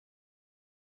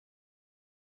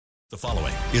The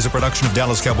following is a production of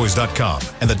DallasCowboys.com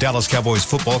and the Dallas Cowboys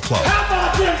Football Club. How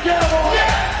about them Cowboys?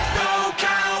 Yeah! Go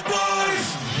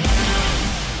Cowboys!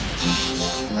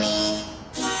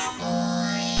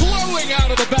 Blowing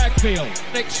out of the backfield,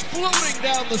 exploding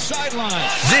down the sideline.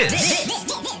 This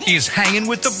is Hangin'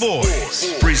 with the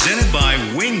Boys, presented by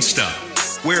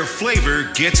Wingstop, where flavor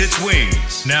gets its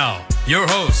wings. Now, your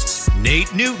hosts,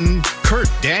 Nate Newton, Kurt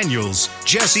Daniels,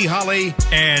 Jesse Holley,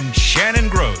 and Shannon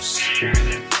Gross.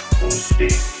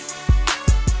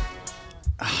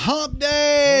 Hump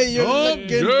Day! You're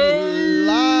looking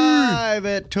live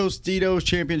at Tostitos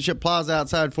Championship Plaza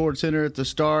outside Ford Center at the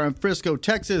Star in Frisco,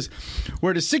 Texas,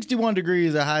 where it is 61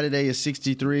 degrees. The high today is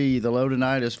 63. The low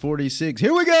tonight is 46.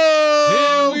 Here we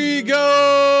go! Here we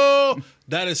go!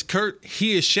 That is Kurt.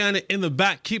 He is Shannon in the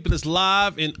back, keeping us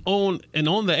live and on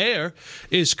the air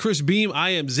is Chris Beam. I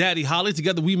am Zaddy Holly.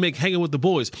 Together we make Hanging with the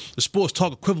Boys, the sports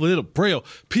talk equivalent of Braille.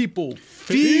 People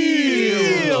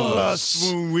feel us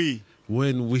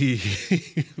when we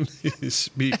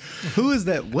speak. Who is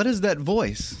that? What is that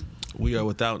voice? We are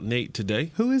without Nate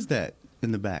today. Who is that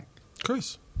in the back?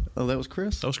 Chris. Oh, that was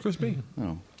Chris? That was Chris Beam.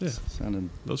 Oh, yeah. Sounded...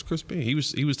 That was Chris Beam. He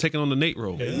was taking on the Nate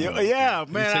role. Yeah,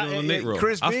 man.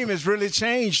 Chris Beam has really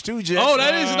changed too, Jesse. Oh,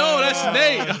 that's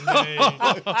Nate.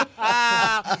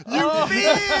 You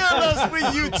feel us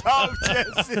when you talk,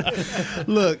 Jesse.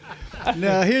 Look,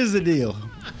 now here's the deal.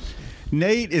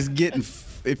 Nate is getting.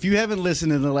 If you haven't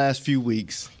listened in the last few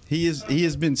weeks, he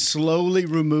has been slowly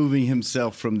removing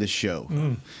himself from the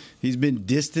show. He's been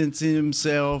distancing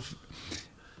himself.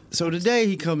 So today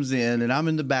he comes in, and I'm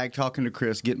in the back talking to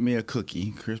Chris, getting me a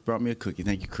cookie. Chris brought me a cookie.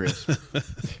 Thank you, Chris.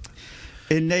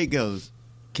 And Nate goes,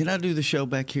 "Can I do the show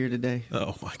back here today?"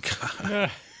 Oh, my God.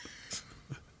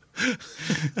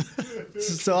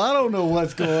 So I don't know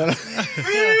what's going on.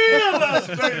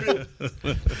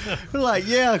 We're like,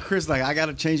 yeah, Chris, like, I got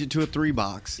to change it to a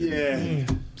 3-box. Yeah.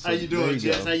 So How you doing,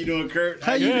 Jess? How you doing, Kurt?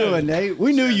 How you doing, Nate?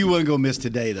 We knew you wasn't going to miss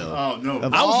today, though. Oh, no.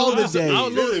 Of I all the was days. a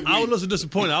little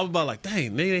disappointed. I was about like,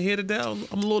 dang, Nate ain't here today. I'm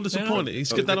a little disappointed. He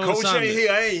skipped that on the Coach assignment. ain't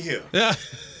here. I ain't here. Yeah.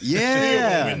 Still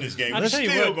gonna win this game. We're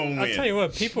still going to win. I'll tell you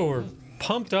what, people were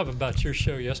pumped up about your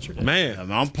show yesterday.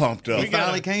 Man. I'm pumped up. He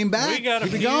finally came back. We got a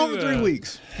He's been few, gone for 3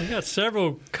 weeks. We got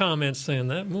several comments saying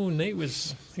that Nate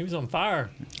was on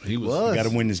fire. He was. Got to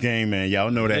win this game, man.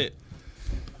 Y'all know that.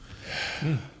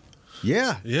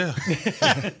 Yeah. Yeah.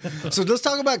 So let's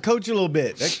talk about Coach a little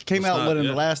bit. That came out, in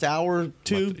the last hour or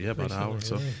two? About an hour or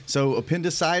so. So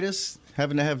appendicitis,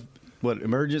 having to have,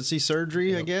 emergency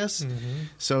surgery, I guess? Mm-hmm.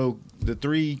 So the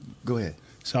 3, go ahead.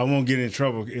 So I won't get in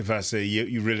trouble if I say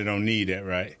you really don't need that,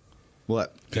 right?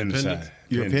 What? Appendicitis.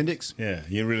 Your appendix? Yeah,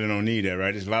 you really don't need that,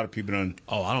 right? There's a lot of people done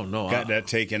I don't know. got that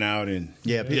taken out. And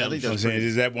yeah, I think you know what I'm saying?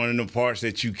 Is that one of the parts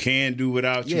that you can do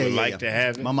without you would like to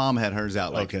have it? My mom had hers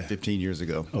out 15 years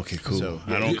ago. Okay, cool. So,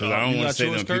 I don't want to say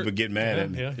them Kurt? people get mad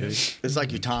at me. Yeah. it's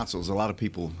like your tonsils. A lot of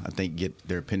people, I think, get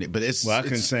their appendix. But it's Well, I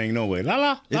couldn't sing no way. La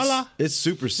la la la. It's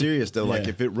super serious though. Like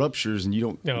if it ruptures and you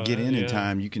don't get in yeah.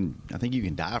 time, I think you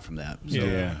can die from that. So,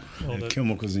 Yeah. The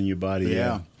chemicals in your body.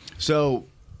 yeah. So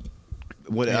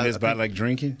what? And it's about like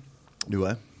drinking. Do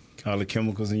I? All the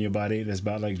chemicals in your body. That's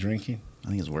about like drinking. I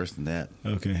think it's worse than that.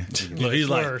 Okay. Look, he's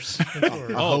like, Worse. It's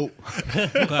worse. oh,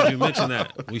 glad you mentioned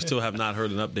that. We still have not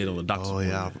heard an update on the doctor's Oh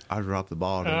yeah, I dropped the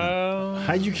ball.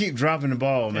 How you keep dropping the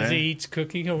ball, As man? he eats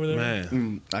cookie over there.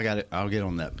 Man. I got it. I'll get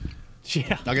on that.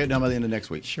 Yeah. I'll get it done by the end of next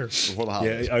week. Sure. Before the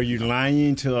holidays. Yeah. Are you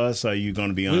lying to us? Or are you going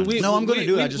to be honest? No, I'm gonna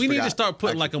do it. I just we need to forgot. start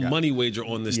putting like a money wager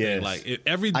on this thing. Yes. Like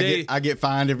every day. I get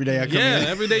fined every day I come in.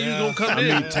 Every day you gonna come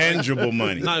in. Tangible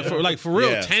money. Nah, for real,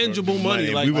 Yeah, tangible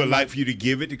money. Like we would like for you to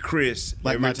give it to Chris.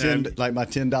 Like every my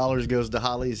time. $10 goes to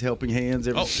Holly's Helping Hands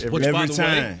every which, every by the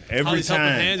time. way, Every Holly's Helping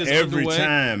time. Hands is Every underway.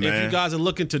 time, man. If you guys are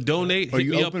looking to donate, Are hit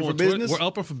you me open up for on Twitter. business? We're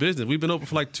open for business. We've been open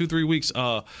for like 2-3 weeks.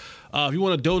 If you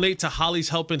want to donate to Holly's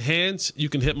Helping Hands, you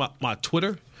can hit my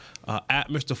Twitter. At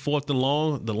Mr. Fourth and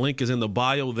Long. The link is in the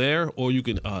bio there, or you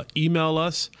can email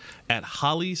us at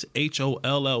Holly's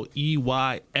HOLLEYS.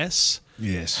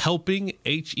 Yes. Helping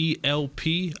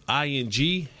HELPING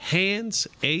hands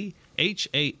HAAHANDS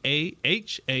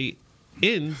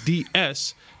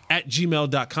at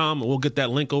gmail.com, and we'll get that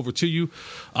link over to you.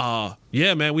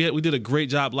 Yeah, man, we did a great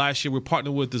job last year. We're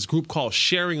partnering with this group called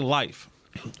Sharing Life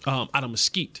out of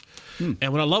Mesquite.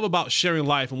 And what I love about Sharing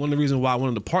Life, and one of the reasons why I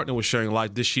wanted to partner with Sharing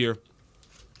Life this year,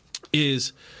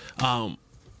 is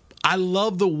I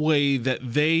love the way that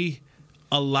they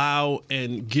allow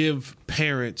and give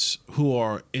parents who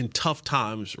are in tough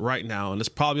times right now, and there's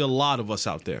probably a lot of us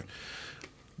out there,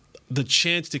 the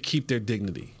chance to keep their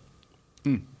dignity.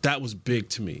 That was big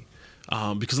to me.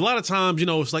 Because a lot of times,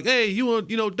 it's like, hey, you want,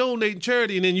 donate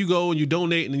charity, and then you go and you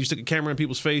donate, and then you stick a camera in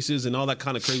people's faces and all that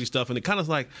kind of crazy stuff. And it kind of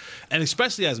like, and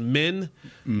especially as men,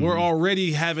 we're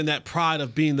already having that pride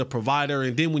of being the provider.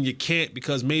 And then when you can't,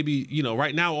 because maybe,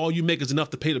 right now all you make is enough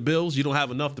to pay the bills, you don't have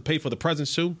enough to pay for the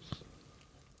presents too.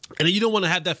 And then you don't want to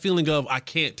have that feeling of, I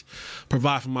can't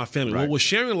provide for my family. Right. Well, what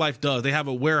Sharing Life does, they have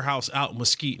a warehouse out in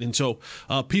Mesquite. And so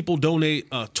people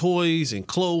donate toys and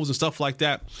clothes and stuff like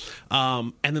that.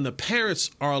 And then the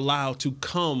parents are allowed to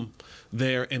come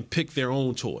there and pick their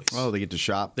own toys. Oh, they get to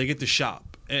shop. They get to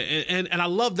shop. And I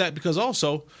love that because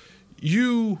also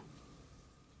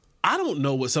I don't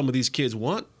know what some of these kids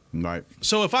want. Right.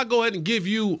 So if I go ahead and give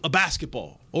you a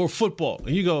basketball or football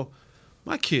and you go,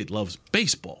 my kid loves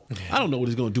baseball. I don't know what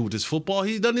he's going to do with this football.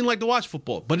 He doesn't even like to watch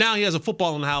football. But now he has a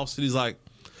football in the house, and he's like,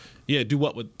 yeah, do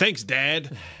what with? Thanks,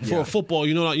 Dad, for a football.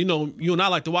 You and I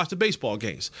like to watch the baseball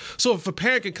games. So if a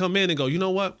parent can come in and go, you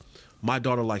know what? My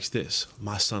daughter likes this.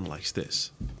 My son likes this.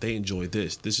 They enjoy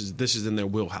this. This is in their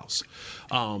wheelhouse.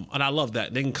 And I love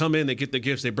that. They can come in, they get the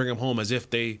gifts, they bring them home as if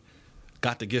they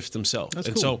got the gifts themselves. That's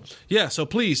and cool. So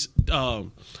please,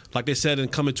 like they said in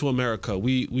Coming to America,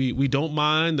 we don't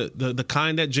mind the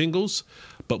kind that jingles,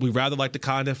 but we rather like the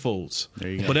kind that folds. There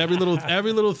you go. But every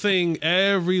little thing,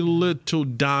 every little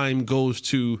dime goes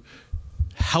to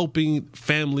helping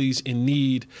families in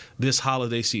need this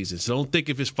holiday season. So don't think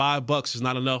if it's $5 is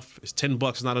not enough, it's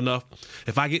 $10 is not enough.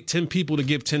 If I get 10 people to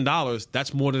give $10,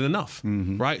 that's more than enough,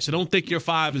 right? So don't think your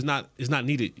 5 is not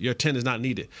needed, your 10 is not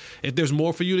needed. If there's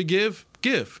more for you to give.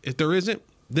 If there isn't,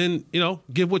 then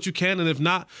give what you can, and if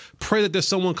not, pray that there's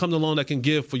someone comes along that can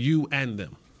give for you and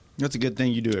them. That's a good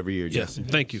thing you do every year, Yes, Jesse.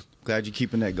 thank you. Glad you're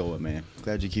keeping that going, man.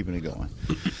 Glad you're keeping it going.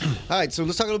 All right, so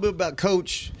let's talk a little bit about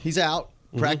Coach. He's out.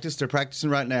 Practice. They're practicing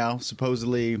right now.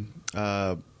 Supposedly,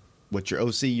 what your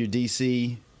OC, your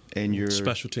DC, and your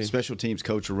Special teams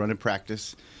coach are running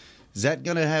practice. Is that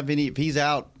going to have any? If he's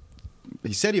out,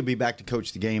 he said he'll be back to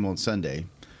coach the game on Sunday.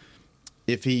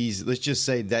 If he's, let's just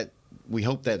say that we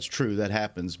hope that's true, that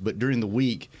happens. But during the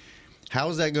week, how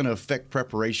is that going to affect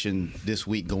preparation this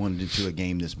week going into a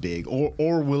game this big,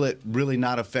 or will it really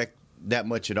not affect that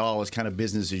much at all? It's kind of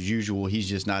business as usual. He's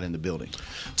just not in the building.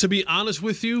 To be honest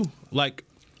with you, like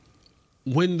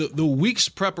when the week's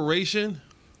preparation,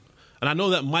 and I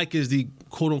know that Mike is the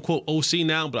quote-unquote OC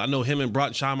now, but I know him and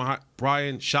Brian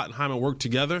Schottenheimer work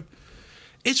together.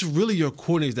 It's really your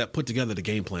coordinators that put together the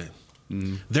game plan.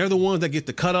 They're the ones that get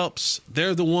the cut-ups.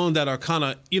 They're the ones that are kind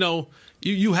of,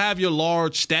 you have your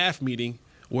large staff meeting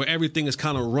where everything is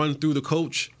kind of run through the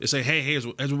coach and say, hey, as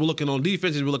we're looking on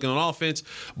defense, as we're looking on offense.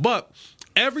 But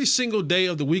every single day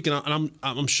of the week, and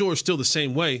I'm sure it's still the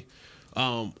same way,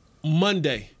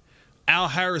 Monday, Al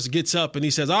Harris gets up and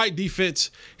he says, all right, defense,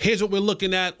 here's what we're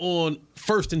looking at on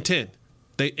 1st and 10.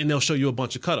 And they'll show you a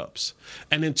bunch of cut-ups.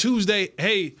 And then Tuesday,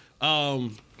 hey,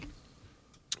 Aiden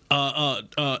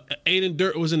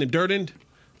Durden.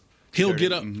 He'll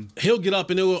get up. He'll get up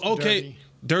and he'll go, okay,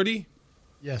 dirty.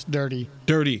 Yes, dirty.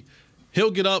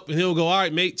 He'll get up and he'll go, all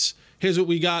right, mates, here's what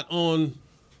we got on,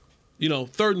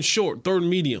 3rd and short, 3rd and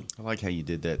medium. I like how you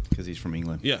did that because he's from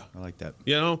England. Yeah. I like that.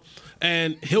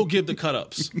 And he'll give the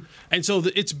cut-ups. And so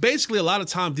it's basically a lot of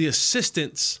times the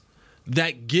assistants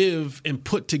that give and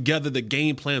put together the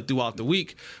game plan throughout the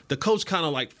week. The coach kind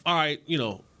of like, all right,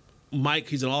 Mike,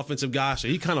 he's an offensive guy, so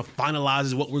he kind of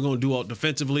finalizes what we're going to do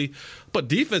defensively. But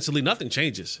defensively, nothing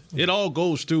changes. It all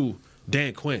goes through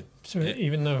Dan Quinn. So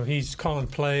even though he's calling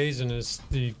plays and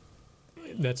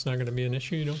that's not going to be an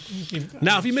issue, you don't think?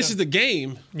 Now, if he misses the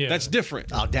game, Yeah. that's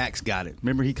different. Oh, Dak's got it.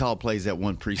 Remember, he called plays that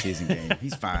one preseason game.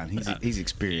 He's fine. He's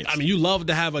experienced. I mean, you love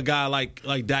to have a guy like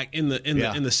Dak in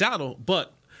the saddle,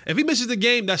 but if he misses the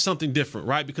game, that's something different,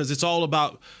 right? Because it's all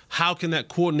about how can that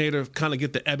coordinator kind of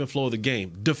get the ebb and flow of the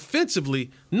game.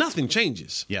 Defensively, nothing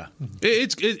changes. Yeah.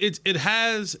 It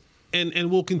has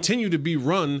and will continue to be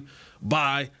run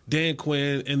by Dan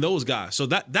Quinn and those guys. So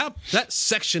that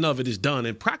section of it is done,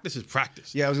 and practice is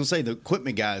practice. Yeah, I was going to say the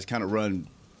equipment guys kind of run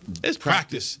It's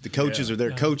practice. The coaches are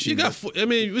there coaching. You got. I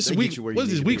mean, this is week. What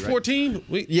is this? Week 14.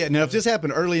 Yeah. Now, if this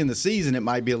happened early in the season, it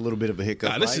might be a little bit of a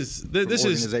hiccup. This right? is From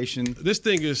organization. This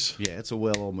thing is. Yeah, it's a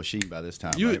well-oiled machine by this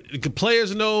time. The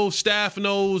players know, staff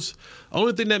knows.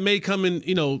 Only thing that may come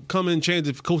in change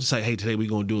if coaches say, "Hey, today we're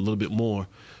going to do a little bit more."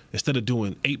 Instead of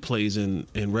doing 8 plays in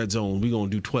red zone, we're going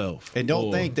to do 12. And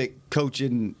don't think that coach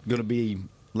isn't going to be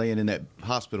laying in that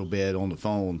hospital bed on the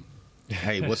phone.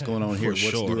 Hey, what's going on here?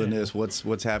 What's doing this?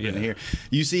 What's happening here?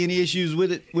 You see any issues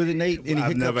with it, Nate? Any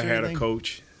I've never hiccups or had a anything?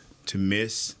 coach to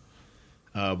miss.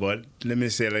 But let me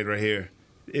say it right here.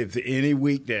 If any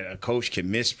week that a coach can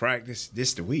miss practice,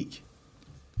 this the week.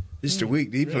 This is the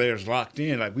week. These players locked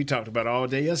in, like we talked about all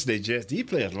day yesterday, Jess. These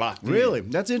players locked in. Really?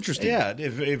 That's interesting. Yeah.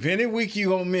 If any week you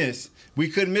gonna miss, we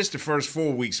couldn't miss the first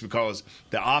 4 weeks because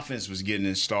the offense was getting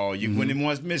installed. You wouldn't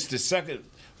want to miss the second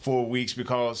 4 weeks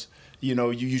because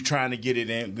you're trying to get it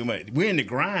in. We're in the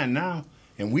grind now.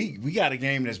 And we got a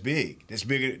game that's big. That's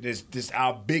bigger. That's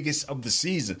our biggest of the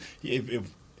season.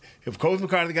 If Coach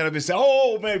McCarthy got up and said,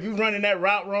 "Oh man, if you're running that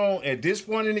route wrong at this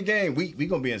point in the game, we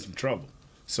gonna be in some trouble."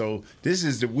 So this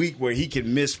is the week where he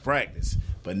can miss practice,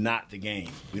 but not the game.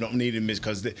 We don't need him to miss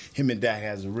because him and Dak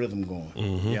has a rhythm going.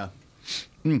 Yeah.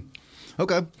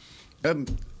 Okay.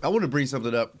 I want to bring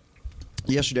something up.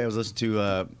 Yesterday, I was listening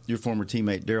to your former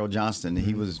teammate Daryl Johnston.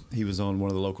 He was on one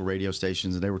of the local radio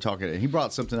stations, and they were talking. And he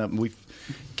brought something up, and we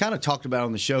kind of talked about it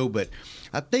on the show. But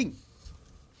I think,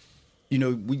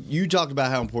 you talked about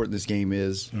how important this game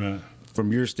is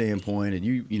from your standpoint,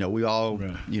 and we all,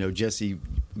 Jesse,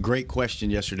 great question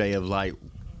yesterday of like,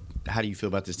 how do you feel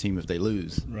about this team if they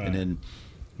lose? Right. And then,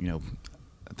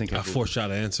 I think I forced you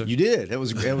to answer. You did. That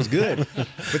was good.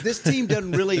 But this team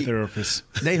doesn't really. Therapist.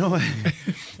 They don't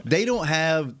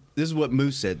have. This is what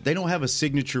Moose said. They don't have a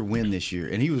signature win this year,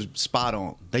 and he was spot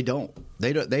on. They don't.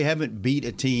 They haven't beat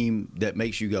a team that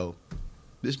makes you go,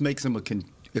 this makes them a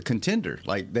contender.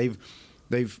 Like they've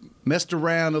messed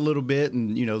around a little bit,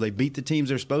 and they beat the teams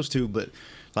they're supposed to. But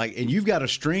and you've got a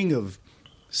string of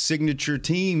signature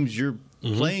teams you're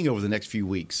playing over the next few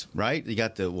weeks, right? You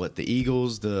got the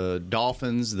Eagles, the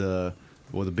Dolphins,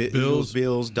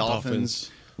 Bills,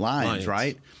 Dolphins, Lions,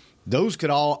 right? Those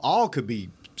could all could be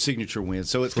signature wins.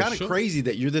 So it's kind of crazy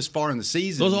that you're this far in the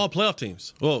season. Those are all playoff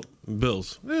teams. Well,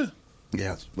 Bills.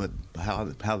 Yeah, but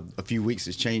how a few weeks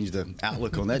has changed the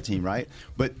outlook on that team, right?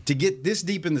 But to get this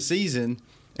deep in the season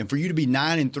and for you to be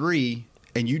 9-3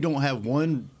 and you don't have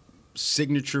one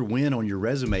signature win on your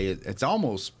resume, it's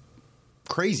almost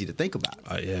crazy to think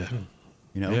about. Yeah.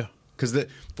 Because the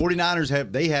 49ers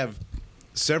have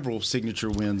several signature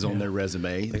wins on their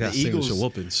resume. They got the Eagles, signature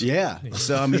whoopings. Yeah.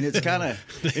 So I mean, it's kind of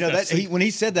when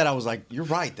he said that, I was like, you're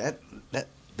right.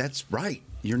 That's right.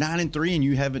 You're 9-3 and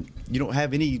you don't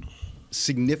have any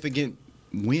significant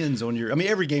wins on your. I mean,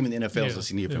 every game in the NFL is a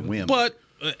significant win. But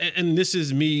and this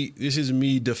is me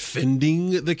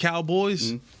defending the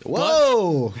Cowboys.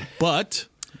 Whoa! But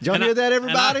y'all hear that,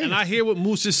 everybody? And I hear what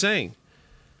Moose is saying.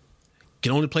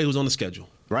 Can only play who's on the schedule.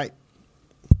 Right.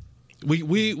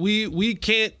 We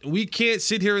can't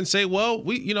sit here and say, well,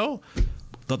 we thought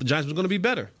the Giants were going to be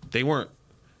better. They weren't.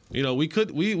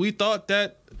 We thought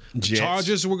that the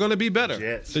Chargers were going to be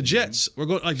better. The Jets were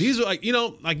going these are I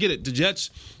get it. The Jets,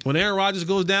 when Aaron Rodgers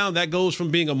goes down, that goes from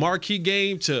being a marquee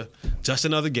game to just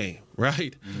another game,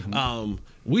 right? Mm-hmm.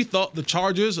 We thought the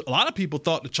Chargers. A lot of people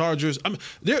thought the Chargers. I mean,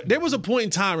 there was a point in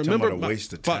time. Remember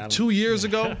about 2 years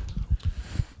ago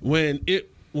when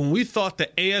we thought the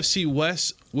AFC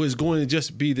West was going to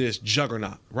just be this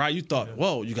juggernaut, right? You thought,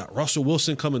 whoa, you got Russell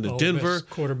Wilson coming to Denver. Best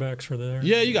quarterbacks were there.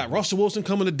 Yeah, you got Russell Wilson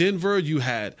coming to Denver. You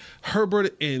had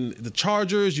Herbert in the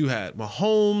Chargers. You had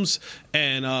Mahomes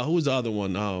and who was the other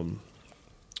one?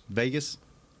 Vegas.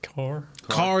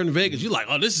 Carr in Vegas. You're like,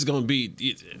 oh, this is going to be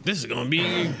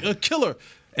a killer,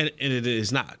 and it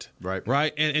is not.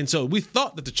 Right. And so we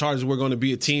thought that the Chargers were going to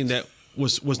be a team that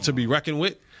was to be reckoned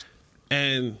with,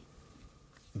 and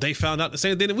they found out the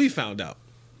same thing that we found out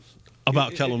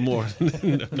about Kellen Moore.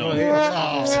 No.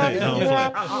 Sorry,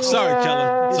 Kellen.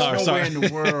 Sorry. In the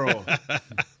world.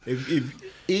 if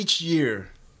each year,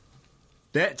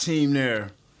 that team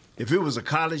there, if it was a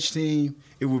college team,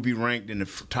 it would be ranked in the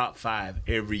top 5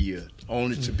 every year,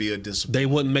 only to be a disappointment. They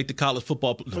wouldn't make the college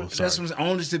football. That's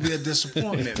only to be a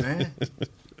disappointment, man.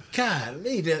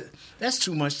 Golly, that's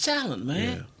too much talent,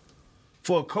 man. Yeah.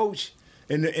 For a coach,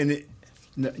 and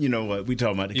you know what? We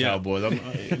talking about the Cowboys.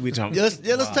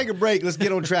 Let's take a break. Let's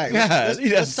get on track.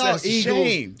 Let's talk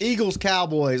Eagles,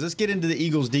 Cowboys. Let's get into the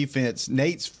Eagles defense.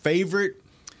 Nate's favorite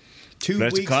 2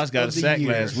 weeks Cost got of a sack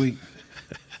last week.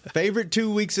 Favorite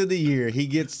 2 weeks of the year. He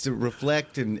gets to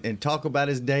reflect and talk about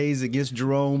his days against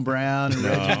Jerome Brown and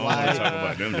Reggie White. Talk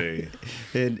about them days.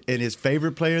 And his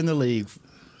favorite player in the league.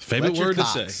 Favorite word to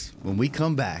say. When we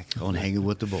come back on Hanging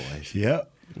with the Boys.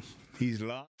 Yep. He's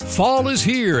locked. Fall is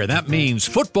here, and that means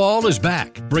football is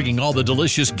back, bringing all the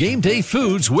delicious game day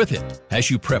foods with it. As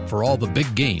you prep for all the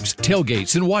big games,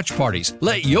 tailgates, and watch parties,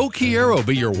 let Yo Quiero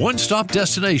be your one-stop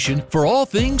destination for all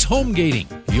things home gating.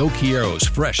 Yo Quiero's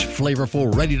fresh,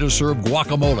 flavorful, ready-to-serve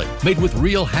guacamole, made with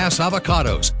real Hass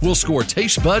avocados, will score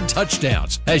taste bud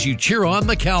touchdowns as you cheer on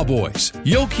the Cowboys.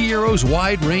 Yo Quiero's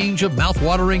wide range of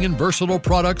mouth-watering and versatile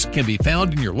products can be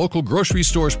found in your local grocery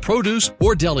store's produce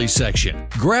or deli section.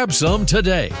 Grab some some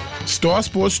today. Star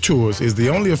Sports Tours is the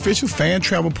only official fan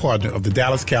travel partner of the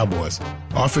Dallas Cowboys,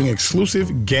 offering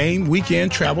exclusive game weekend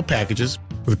travel packages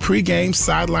with pregame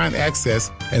sideline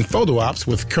access and photo ops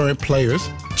with current players,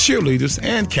 cheerleaders,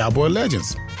 and Cowboy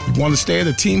legends. You want to stay at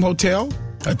a team hotel,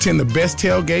 attend the best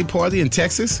tailgate party in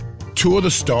Texas, tour the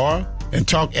Star, and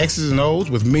talk X's and O's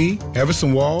with me,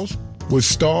 Everson Walls? With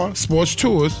Star Sports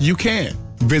Tours, you can.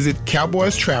 Visit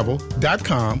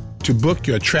cowboystravel.com to book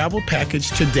your travel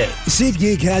package today.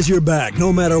 SeatGeek has your back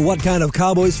no matter what kind of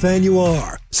Cowboys fan you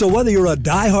are. So whether you're a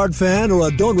diehard fan or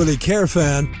a don't really care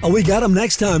fan, a we got 'em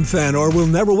next time fan or we'll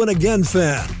never win again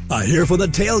fan, a here for the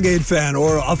tailgate fan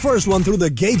or a first one through the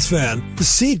gates fan,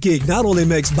 SeatGeek not only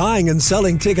makes buying and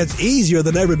selling tickets easier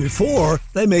than ever before,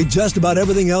 they made just about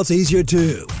everything else easier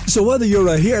too. So whether you're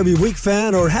a here every week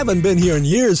fan or haven't been here in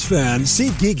years fan,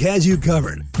 SeatGeek has you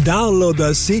covered. Download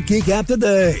the SeatGeek app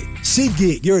today.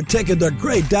 SeatGeek, your ticket to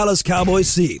great Dallas Cowboys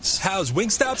seats. How's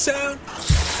Wingstop sound?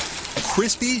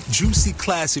 Crispy, juicy,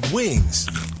 classic wings.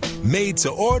 Made to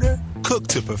order, cooked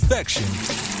to perfection.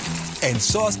 And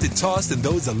sauced and tossed in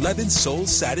those 11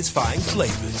 soul-satisfying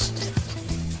flavors.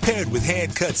 Paired with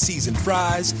hand-cut seasoned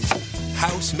fries,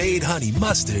 house-made honey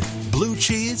mustard, blue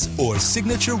cheese, or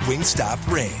signature Wingstop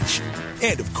ranch.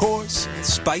 And, of course,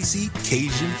 spicy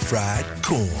Cajun fried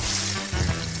corn.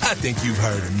 I think you've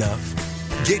heard enough.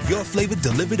 Get your flavor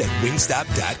delivered at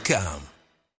Wingstop.com.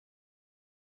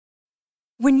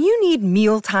 When you need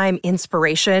mealtime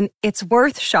inspiration, it's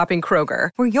worth shopping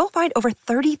Kroger, where you'll find over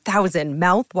 30,000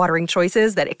 mouth-watering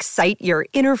choices that excite your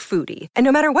inner foodie. And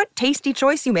no matter what tasty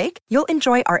choice you make, you'll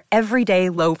enjoy our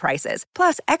everyday low prices,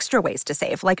 plus extra ways to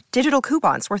save, like digital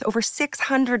coupons worth over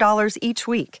 $600 each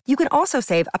week. You can also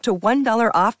save up to $1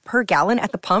 off per gallon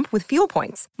at the pump with fuel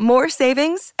points. More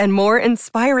savings and more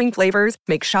inspiring flavors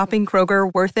make shopping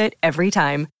Kroger worth it every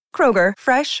time. Kroger,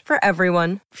 fresh for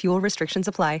everyone. Fuel restrictions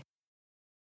apply.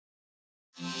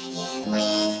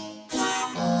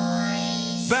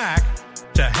 Back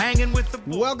to Hanging with the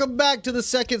Boys. Welcome back to the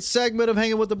second segment of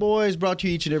Hanging with the Boys, brought to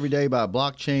you each and every day by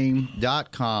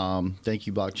blockchain.com. Thank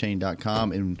you,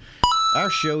 blockchain.com. And our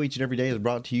show each and every day is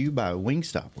brought to you by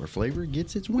Wingstop, where flavor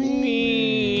gets its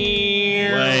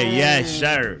wings. Well, yes,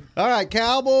 sir. All right,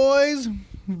 Cowboys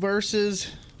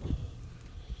versus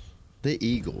the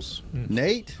Eagles.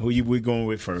 Nate? Who we going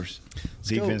with first?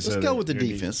 Let's go with the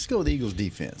defense. Let's go with the Eagles'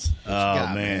 defense.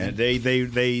 Oh, man. They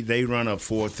run a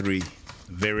 4-3,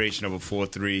 variation of a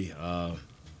 4-3.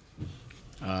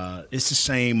 It's the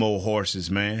same old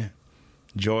horses, man.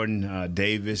 Jordan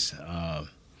Davis,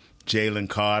 Jalen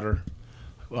Carter,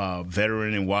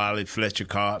 veteran and Wiley Fletcher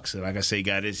Cox. Like I say,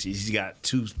 he's got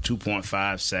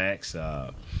 2.5 sacks.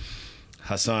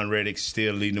 Hassan Reddick's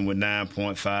still leading with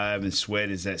 9.5, and Sweat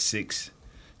is at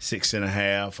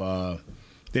 6.5.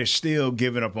 They're still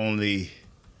giving up only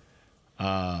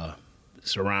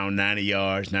it's around 90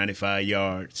 yards, 95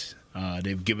 yards.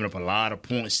 They've given up a lot of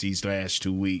points these last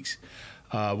 2 weeks.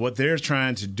 What they're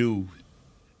trying to do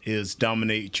is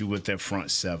dominate you with their front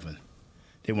seven.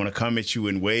 They want to come at you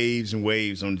in waves and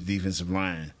waves on the defensive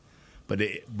line.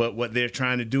 But what they're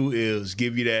trying to do is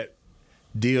give you that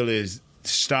deal is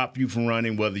stop you from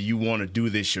running, whether you want to do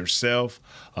this yourself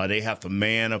or they have to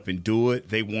man up and do it.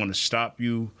 They want to stop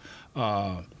you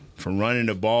from running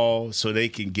the ball so they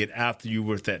can get after you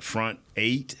with that front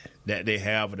eight that they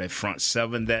have or that front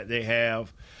seven that they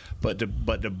have. But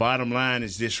the bottom line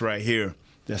is this right here.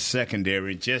 The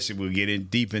secondary, Jesse will get in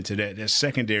deep into that. Their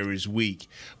secondary is weak.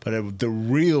 But the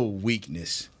real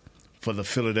weakness for the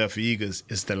Philadelphia Eagles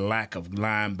is the lack of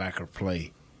linebacker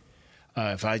play.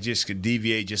 If I just could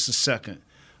deviate just a second,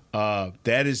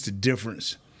 that is the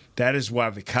difference. That is why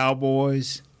the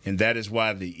Cowboys and that is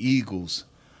why the Eagles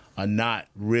are not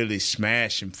really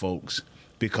smashing folks,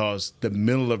 because the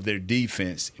middle of their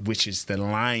defense, which is the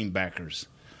linebackers,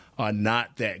 are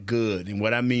not that good. And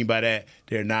what I mean by that,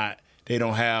 they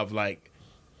don't have like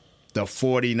the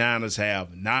 49ers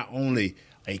have, not only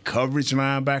a coverage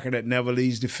linebacker that never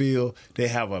leaves the field, they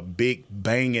have a big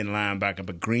banging linebacker,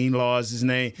 but Greenlaw is his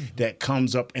name, that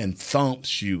comes up and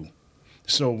thumps you.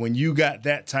 So when you got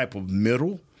that type of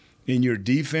middle in your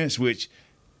defense, which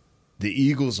the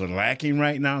Eagles are lacking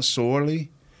right now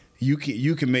sorely, you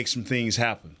can make some things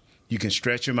happen. You can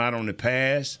stretch them out on the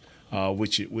pass,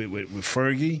 with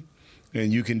Fergie,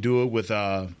 and you can do it with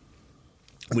Schoon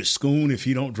if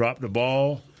he don't drop the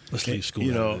ball. Let's leave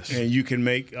Schoon out of this. And you can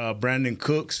make Brandon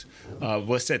Cooks,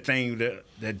 what's that thing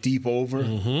that deep over?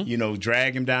 Mm-hmm.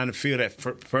 Drag him down the field, that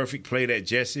perfect play that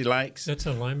Jesse likes. That's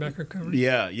a linebacker coverage?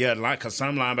 Yeah, because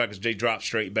some linebackers, they drop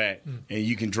straight back, and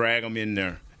you can drag them in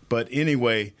there. But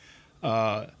anyway,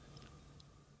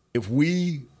 if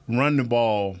we run the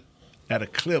ball at a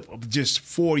clip of just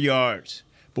 4 yards.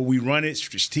 But we run it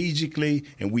strategically,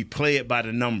 and we play it by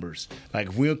the numbers. Like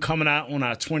if we're coming out on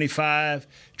our 25,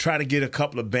 try to get a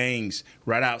couple of bangs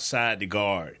right outside the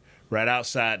guard, right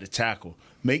outside the tackle.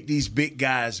 Make these big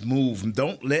guys move.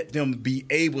 Don't let them be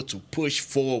able to push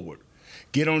forward.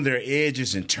 Get on their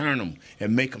edges and turn them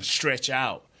and make them stretch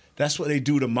out. That's what they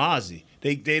do to Mozzie.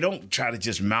 They don't try to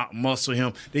just muscle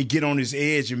him. They get on his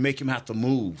edge and make him have to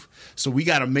move. So we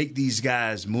got to make these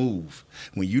guys move.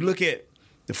 When you look at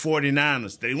the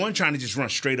 49ers, they weren't trying to just run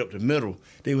straight up the middle.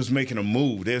 They was making them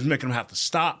move. They was making them have to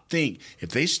stop, think. If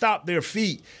they stop their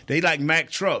feet, they like Mack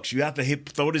trucks. You have to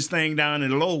throw this thing down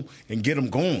in low and get them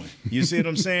going. You see what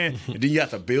I'm saying? And then you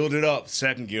have to build it up,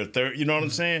 second gear, third. You know what I'm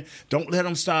saying? Don't let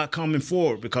them start coming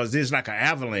forward because there's like an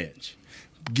avalanche.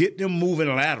 Get them moving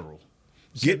lateral.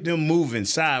 Get them moving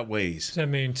sideways. Does that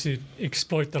mean to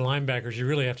exploit the linebackers, you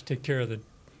really have to take care of the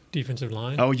defensive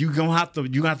line? Oh, you're going to have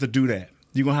to do that.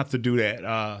 You're going to have to do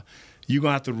that. You're going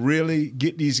to have to really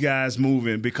get these guys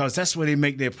moving because that's where they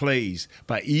make their plays,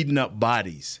 by eating up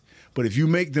bodies. But if you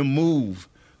make them move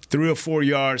 3 or 4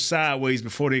 yards sideways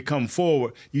before they come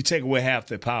forward, you take away half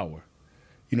their power.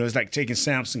 You know, it's like taking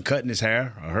Samson, cutting his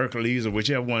hair, or Hercules, or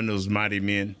whichever one of those mighty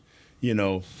men. You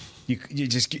know, you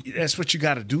just that's what you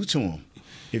got to do to them.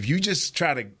 If you just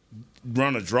try to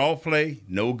run a draw play,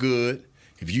 no good.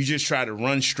 If you just try to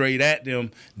run straight at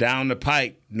them down the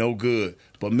pike, no good.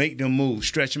 But make them move,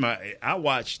 stretch them out. I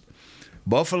watched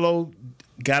Buffalo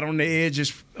got on the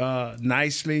edges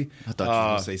nicely. I thought you were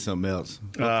going to say something else.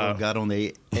 Buffalo got on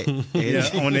the edges.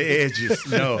 Yeah, on the edges.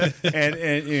 No,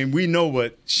 and we know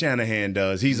what Shanahan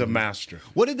does. He's a master.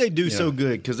 What did they do so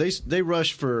good? Because they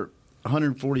rushed for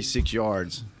 146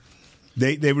 yards.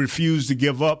 They refused to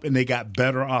give up, and they got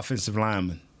better offensive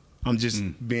linemen. I'm just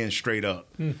being straight up.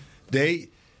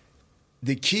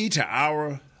 The key to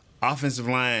our offensive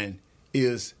line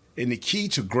is, and the key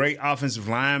to great offensive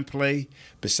line play,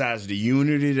 besides the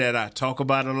unity that I talk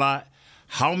about a lot,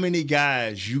 how many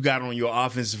guys you got on your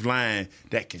offensive line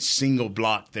that can single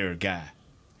block their guy.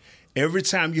 Every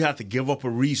time you have to give up a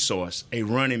resource, a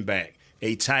running back,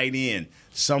 a tight end,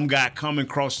 some guy coming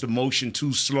across the motion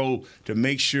too slow to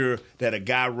make sure that a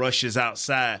guy rushes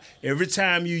outside. Every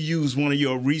time you use one of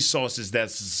your resources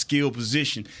that's a skill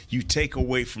position, you take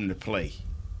away from the play.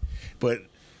 But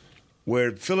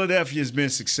where Philadelphia has been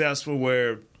successful,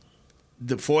 where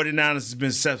the 49ers has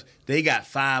been successful, they got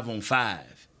 5-on-5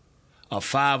 or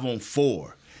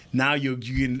 5-on-4. Now you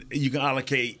can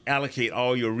allocate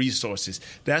all your resources.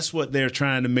 That's what they're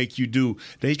trying to make you do.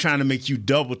 They're trying to make you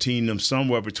double team them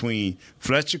somewhere between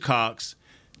Fletcher Cox,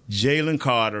 Jalen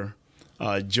Carter,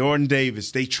 Jordan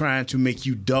Davis. They trying to make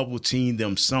you double team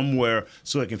them somewhere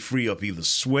so it can free up either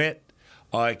Sweat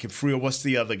or it can free up, what's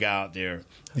the other guy out there?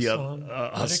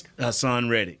 Hassan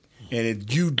Reddick.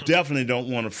 And you definitely don't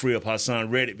want to free up Hassan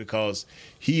Reddick because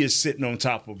he is sitting on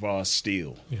top of our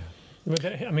Steele. Yeah.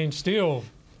 But, Steele,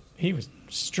 he was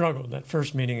struggled that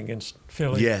first meeting against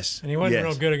Philly. Yes. And he wasn't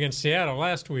real good against Seattle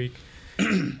last week.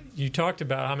 You talked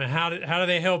about, how do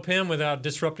they help him without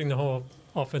disrupting the whole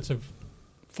offensive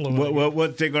flow?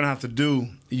 What they're going to have to do,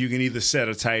 you can either set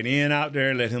a tight end out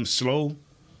there, let him slow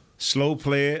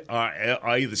play it, or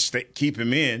either keep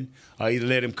him in, or either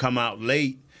let him come out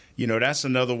late. You know, that's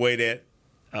another way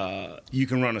that you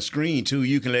can run a screen, too.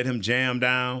 You can let him jam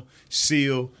down,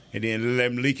 seal, and then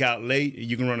let him leak out late.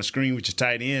 You can run a screen with your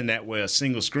tight end that way, a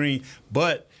single screen.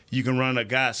 But you can run a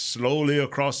guy slowly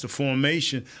across the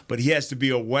formation, but he has to be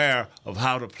aware of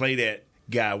how to play that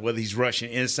guy, whether he's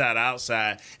rushing inside,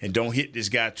 outside, and don't hit this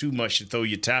guy too much to throw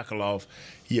your tackle off.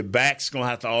 Your back's going to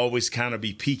have to always kind of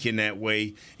be peeking that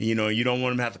way. You know, you don't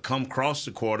want him to have to come across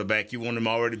the quarterback. You want him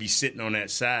already to be sitting on that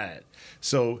side.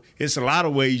 So it's a lot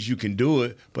of ways you can do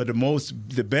it, but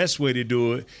the best way to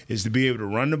do it is to be able to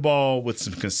run the ball with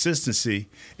some consistency,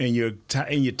 and your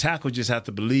tackle just have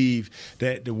to believe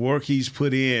that the work he's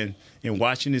put in and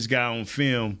watching this guy on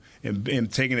film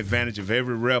and taking advantage of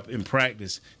every rep in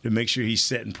practice to make sure he's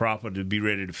setting proper to be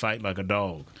ready to fight like a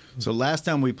dog. So last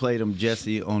time we played him,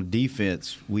 Jesse, on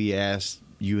defense, we asked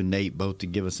you and Nate both to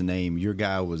give us a name. Your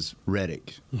guy was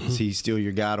Reddick. Mm-hmm. Is he still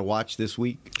your guy to watch this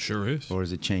week? Sure is. Or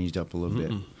has it changed up a little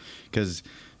bit? Because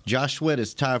Josh Sweat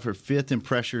is tied for 5th in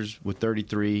pressures with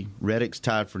 33. Reddick's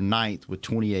tied for 9th with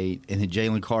 28. And then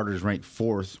Jalen Carter is ranked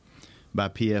 4th by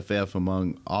PFF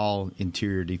among all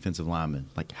interior defensive linemen.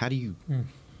 Like, how do you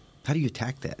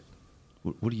attack that?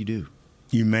 What do you do?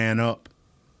 You man up.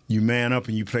 You man up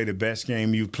and you play the best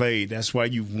game you've played. That's why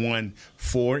you've won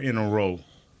 4 in a row.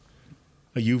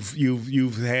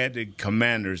 You've had the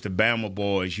Commanders, the Bama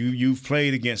boys. You've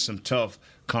played against some tough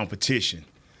competition.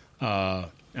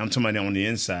 I'm talking about on the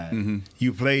inside.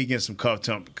 You play against some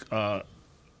competition,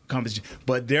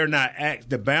 but they're not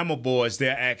the Bama boys.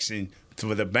 They're asking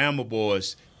for the Bama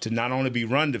boys to not only be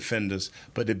run defenders,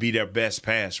 but to be their best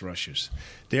pass rushers.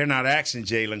 They're not asking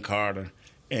Jalen Carter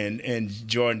and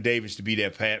Jordan Davis to be their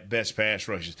best pass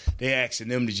rushers. They're asking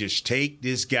them to just take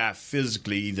this guy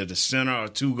physically, either the center or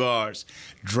two guards,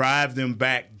 drive them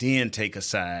back, then take a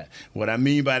side. What I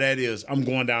mean by that is I'm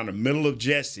going down the middle of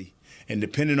Jesse, and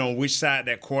depending on which side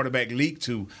that quarterback leaked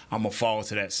to, I'm going to fall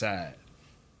to that side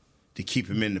to keep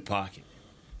him in the pocket.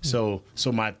 So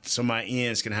my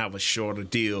ends can have a shorter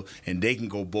deal, and they can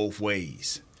go both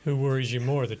ways. Who worries you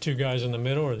more, the two guys in the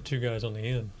middle or the two guys on the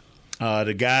end?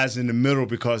 The guys in the middle,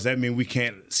 because that means we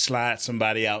can't slide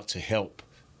somebody out to help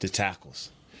the tackles.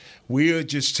 We're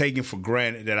just taking for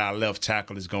granted that our left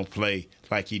tackle is going to play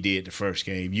like he did the first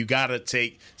game. You got to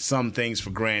take some things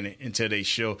for granted until they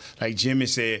show. Like Jimmy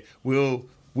said, we'll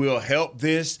help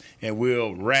this and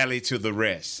we'll rally to the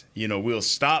rest. We'll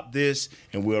stop this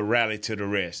and we'll rally to the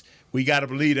rest. We got to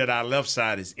believe that our left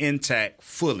side is intact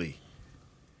fully.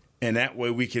 And that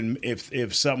way we can,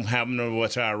 if something happens over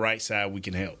to our right side, we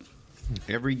can help.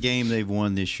 Every game they've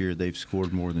won this year, they've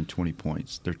scored more than 20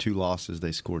 points. Their two losses,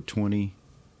 they scored 20,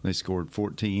 they scored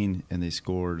 14, and they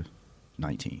scored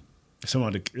 19. Some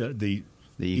of the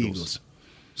Eagles.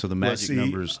 So the magic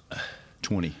number's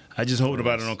 20. I just hope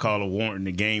nobody don't call a warden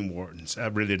the game wardens. I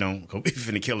really don't. We're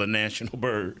finna kill a national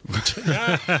bird. I'm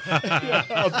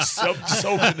just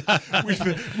hoping we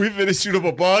finna shoot up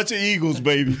a bunch of eagles,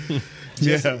 baby.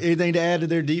 Yeah. Anything to add to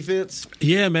their defense?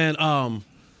 Yeah, man.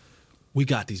 We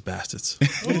got these bastards.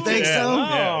 You think so?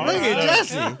 Yeah. Look at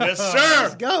Jesse. Yes, sir.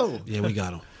 Let's go. Yeah, we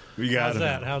got them. We got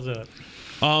them. How's that?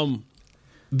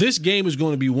 This game is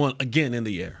going to be won again in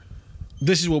the air.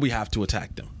 This is where we have to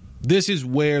attack them. This is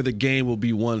where the game will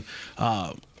be won.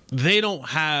 They don't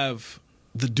have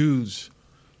the dudes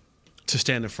to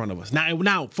stand in front of us.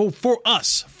 Now for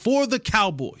us, for the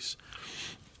Cowboys,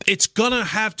 it's going to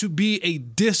have to be a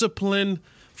disciplined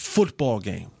football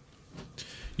game.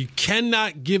 You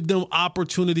cannot give them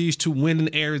opportunities to win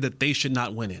in areas that they should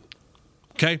not win in.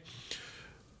 Okay?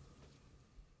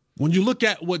 When you look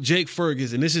at what Jake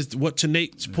Ferguson, and this is what to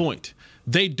Nate's point,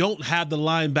 they don't have the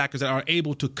linebackers that are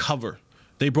able to cover.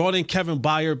 They brought in Kevin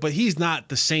Byard, but he's not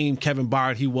the same Kevin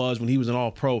Byard he was when he was an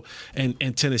All-Pro in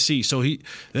Tennessee. So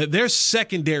their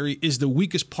secondary is the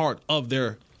weakest part of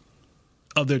their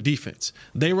defense.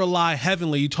 They rely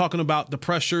heavily, you're talking about the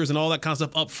pressures and all that kind of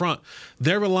stuff up front.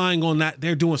 They're relying on that.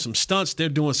 They're doing some stunts. They're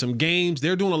doing some games.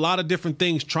 They're doing a lot of different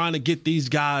things trying to get these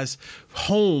guys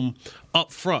home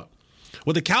up front.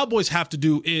 What the Cowboys have to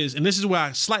do is, and this is where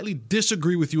I slightly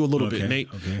disagree with you a little bit, Nate,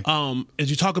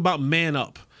 as you talk about man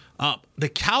up. The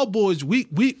Cowboys,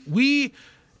 we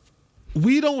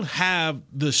don't have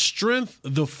the strength,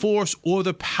 the force, or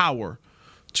the power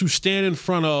to stand in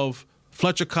front of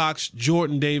Fletcher Cox,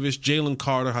 Jordan Davis, Jalen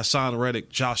Carter, Hassan Reddick,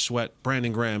 Josh Sweat,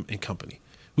 Brandon Graham, and company.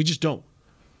 We just don't.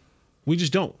 We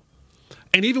just don't.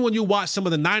 And even when you watch some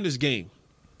of the Niners game,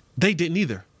 they didn't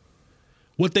either.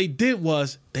 What they did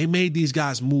was they made these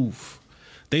guys move.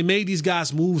 They made these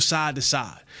guys move side to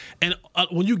side. And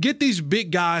when you get these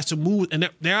big guys to move, and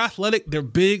they're athletic, they're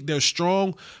big, they're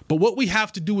strong, but what we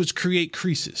have to do is create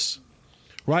creases.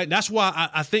 Right? That's why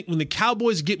I think when the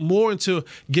Cowboys get more into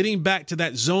getting back to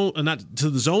that zone, not to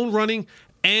the zone running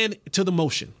and to the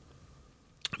motion.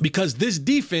 Because this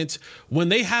defense, when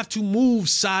they have to move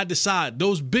side to side,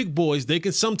 those big boys, they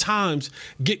can sometimes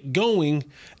get going,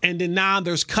 and then now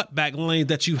there's cutback lanes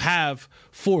that you have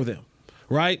for them.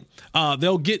 Right?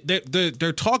 They'll get.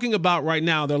 They're talking about right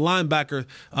now their linebacker,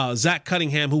 Zach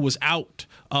Cunningham, who was out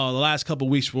the last couple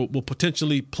of weeks, will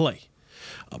potentially play.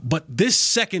 But this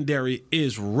secondary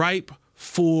is ripe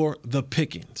for the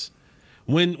pickings.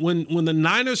 When the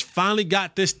Niners finally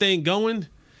got this thing going,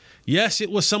 yes,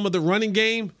 it was some of the running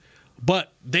game,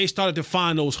 but they started to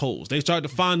find those holes. They started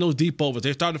to find those deep overs.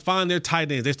 They started to find their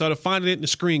tight ends. They started finding it in the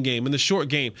screen game, in the short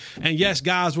game. And yes,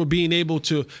 guys were being able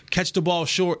to catch the ball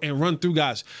short and run through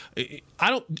guys.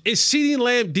 Is CeeDee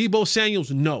Lamb Deebo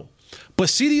Samuels? No. But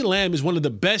CeeDee Lamb is one of the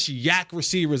best yak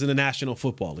receivers in the National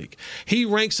Football League. He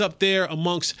ranks up there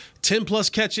amongst 10-plus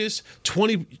catches,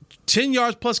 10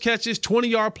 yards plus catches,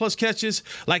 20-yard plus catches.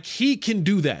 Like, he can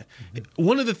do that.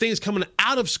 One of the things coming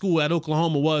out of school at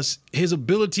Oklahoma was his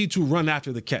ability to run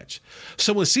after the catch.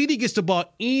 So when CD gets the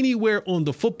ball anywhere on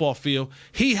the football field,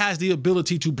 he has the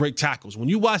ability to break tackles. When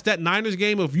you watch that Niners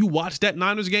game,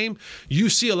 you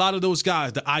see a lot of those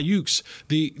guys, the Ayuks,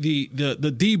 the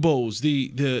Debos,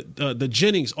 the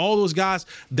Jennings, all those guys,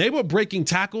 they were breaking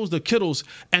tackles, the Kittles,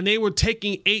 and they were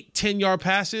taking 8, 10-yard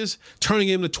passes, turning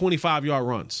them to 25-yard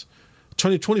runs.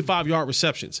 25-yard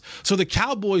receptions. So the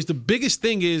Cowboys, the biggest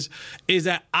thing is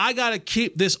that I got to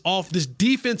keep this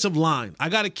defensive line. I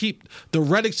got to keep the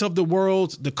Reddicks of the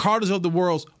world, the Carters of the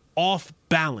world off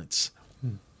balance.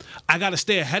 I got to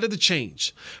stay ahead of the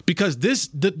change because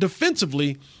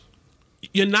defensively,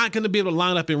 you're not going to be able to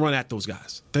line up and run at those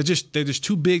guys. They're just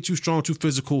too big, too strong, too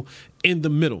physical in the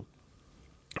middle.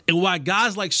 And why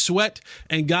guys like Sweat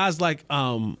and guys like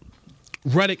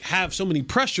Reddick have so many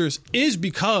pressures is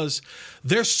because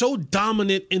they're so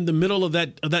dominant in the middle of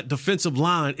that defensive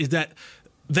line is that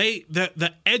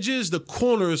the edges, the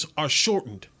corners are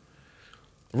shortened.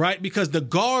 Right? Because the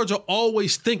guards are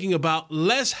always thinking about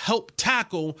less help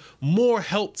tackle, more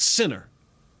help center.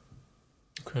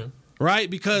 Okay. Right?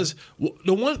 Because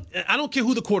I don't care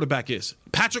who the quarterback is.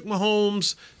 Patrick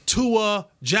Mahomes, Tua,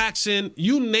 Jackson,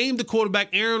 you name the quarterback,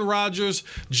 Aaron Rodgers,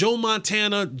 Joe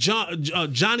Montana,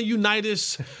 Johnny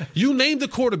Unitas, you name the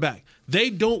quarterback. They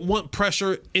don't want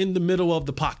pressure in the middle of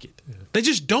the pocket. Yeah. They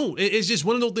just don't. It's just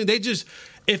one of those things.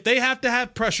 If they have to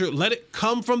have pressure, let it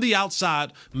come from the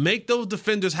outside, make those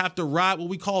defenders have to ride what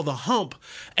we call the hump,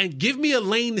 and give me a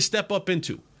lane to step up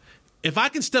into. If I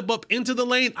can step up into the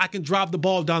lane, I can drive the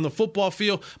ball down the football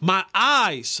field. My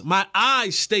eyes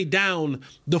stay down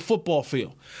the football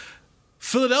field.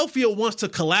 Philadelphia wants to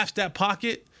collapse that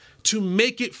pocket to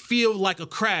make it feel like a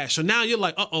crash. So now you're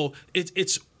like,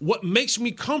 it's what makes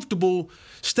me comfortable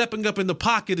stepping up in the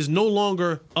pocket is no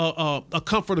longer a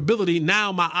comfortability.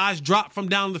 Now my eyes drop from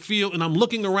down the field and I'm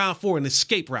looking around for an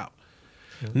escape route.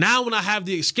 Mm-hmm. Now when I have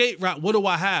the escape route, what do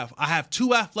I have? I have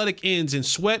two athletic ends in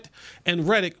Sweat and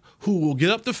Reddick who will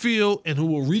get up the field and who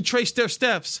will retrace their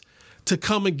steps to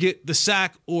come and get the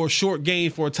sack or short gain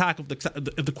for a tackle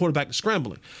if the quarterback is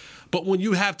scrambling. But when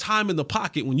you have time in the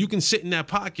pocket, when you can sit in that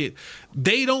pocket,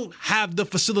 they don't have the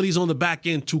facilities on the back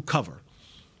end to cover.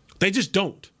 They just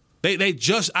don't. I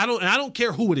don't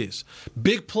care who it is.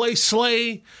 Big play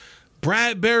Slay,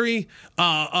 Bradbury,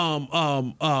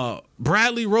 Bradley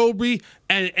Roby,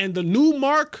 and the new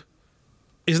mark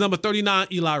is number 39,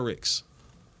 Eli Ricks.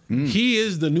 He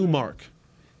is the new mark.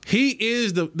 He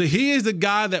is the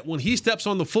guy that when he steps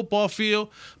on the football field,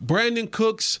 Brandon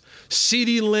Cooks,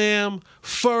 CeeDee Lamb,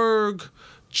 Ferg,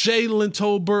 Jalen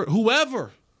Tolbert,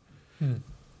 whoever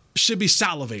should be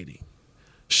salivating.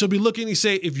 Should be looking and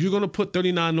say, if you're going to put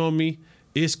 39 on me,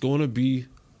 it's going to be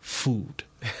food.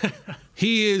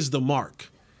 He is the mark.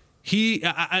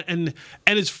 And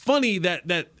it's funny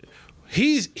that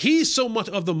he's so much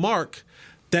of the mark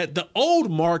that the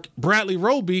old Mark, Bradley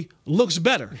Roby, looks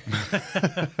better.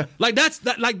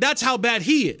 That's how bad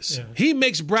he is. Yeah. He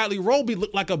makes Bradley Roby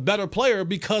look like a better player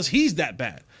because he's that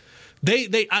bad.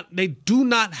 They do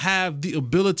not have the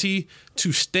ability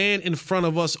to stand in front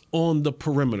of us on the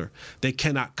perimeter. They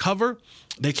cannot cover.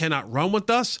 They cannot run with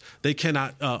us. They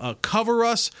cannot cover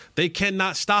us. They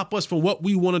cannot stop us from what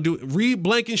we want to do. Reed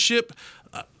Blankenship,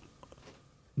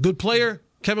 good player.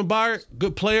 Kevin Byard,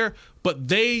 good player. But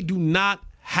they do not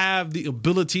have the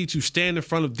ability to stand in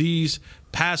front of these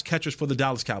pass catchers for the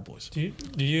Dallas Cowboys.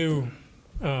 Do you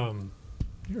or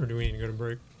do we need to go to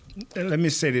break? Let me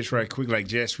say this right quick. Like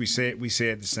Jess, we said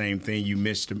the same thing. You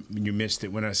missed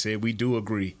it when I said we do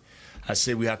agree. I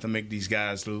said we have to make these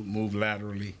guys move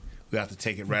laterally. We have to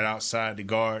take it right outside the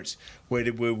guards.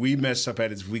 Where we mess up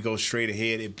at is we go straight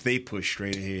ahead if they push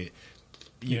straight ahead.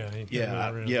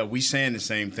 Yeah. We saying the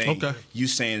same thing. Okay. You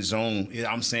saying zone.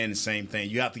 I'm saying the same thing.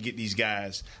 You have to get these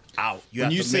guys out. You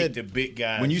have to make the big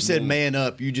guys. When you said man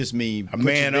up, you just mean a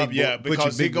man up.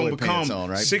 Because they're going to become on,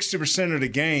 right? 60% of the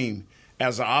game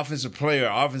as an offensive player,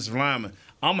 offensive lineman.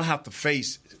 I'm gonna have to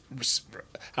face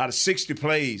out of 60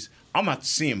 plays. I'm gonna have to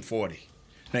see him 40.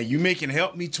 Now you making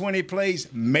help me 20 plays,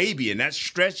 maybe, and that's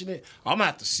stretching it. I'm gonna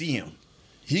have to see him.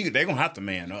 They're gonna have to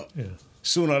man up. Yeah.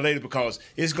 Sooner or later, because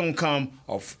it's going to come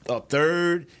a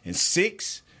 3rd and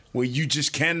 6 where you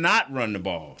just cannot run the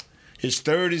ball. It's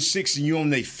 3rd and 6 and you're on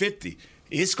their 50.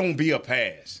 It's going to be a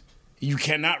pass. You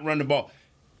cannot run the ball.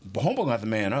 But Humboldt going to have to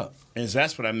man up. And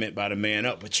that's what I meant by the man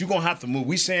up. But you're going to have to move.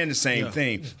 We saying the same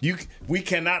thing. We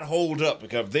cannot hold up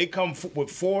because if they come with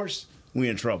force, we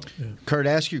in trouble. Yeah. Kurt,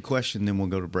 ask your question, then we'll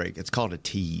go to break. It's called a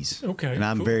tease. Okay. And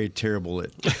I'm very terrible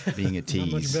at being a tease.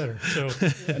 Not much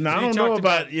better. Now, I don't know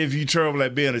about if you're terrible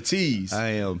at being a tease.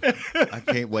 I am. I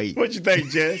can't wait. What you think,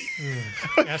 Jess?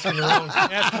 Asking the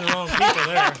wrong people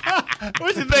there.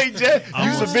 What you think, Jess?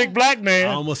 You're a big black man.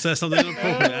 I almost said something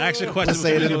inappropriate. Ask your question.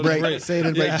 Say it in the break. Say it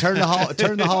in the break.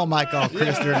 Turn the hall mic off,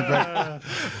 Chris, during the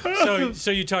break.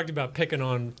 So you talked about picking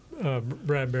on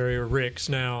Bradbury or Ricks.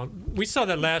 Now, we saw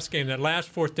that last game, that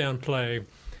last 4th down play.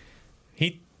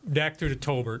 Dak threw to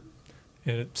Tolbert,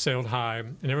 and it sailed high.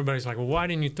 And everybody's like, well, why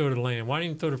didn't you throw to Lamb? Why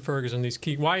didn't you throw to Ferguson?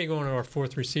 Why are you going to our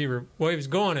fourth receiver? Well, he was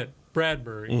going at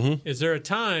Bradbury. Mm-hmm. Is there a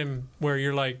time where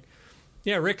you're like,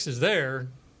 yeah, Ricks is there,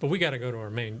 but we got to go to our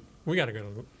main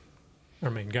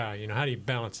guy? You know, how do you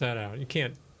balance that out? You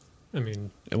can't. I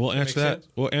mean, and we'll answer that.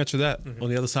 We'll answer that on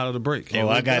the other side of the break. Oh,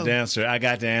 I got the answer. I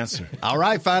got the answer. All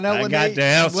right, find out what Nate's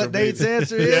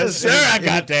answer is. Yes, sir. I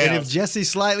got the answer. And if Jesse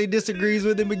slightly disagrees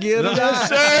with him again, yes,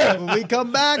 sir. When we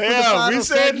come back for the final we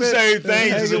said the same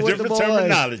thing. It's a different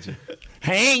terminology.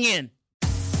 Hangin.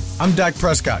 I'm Dak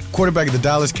Prescott, quarterback of the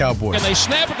Dallas Cowboys. And they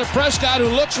snap it to Prescott, who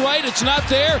looks right. It's not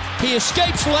there. He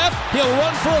escapes left. He'll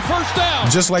run for a first down.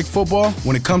 Just like football,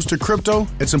 when it comes to crypto,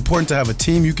 it's important to have a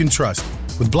team you can trust.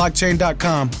 With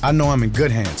blockchain.com, I know I'm in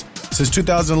good hands. Since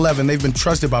 2011, they've been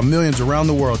trusted by millions around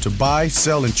the world to buy,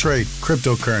 sell, and trade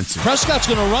cryptocurrency. Prescott's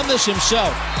going to run this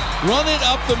himself. Run it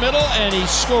up the middle, and he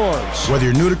scores. Whether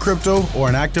you're new to crypto or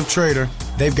an active trader,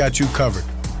 they've got you covered.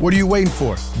 What are you waiting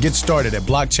for? Get started at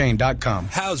blockchain.com.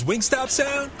 How's Wingstop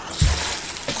sound?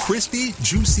 Crispy,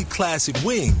 juicy, classic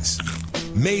wings.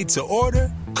 Made to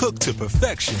order, cooked to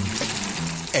perfection.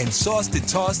 And sauced and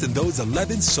tossed in those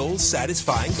 11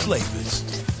 soul-satisfying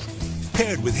flavors.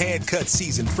 Paired with hand-cut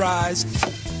seasoned fries,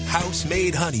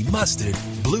 house-made honey mustard,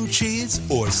 blue cheese,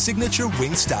 or signature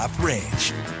Wingstop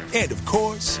ranch. And, of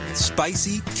course,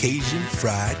 spicy Cajun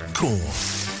fried corn.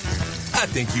 I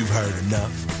think you've heard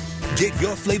enough. Get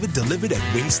your flavor delivered at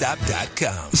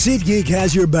Wingstop.com. SeatGeek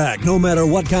has your back no matter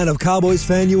what kind of Cowboys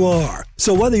fan you are.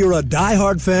 So whether you're a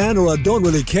diehard fan or a don't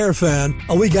really care fan,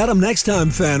 a we got 'em next time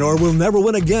fan or we'll never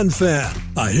win again fan,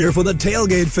 a here for the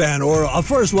tailgate fan or a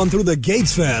first one through the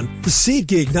gates fan,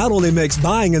 SeatGeek not only makes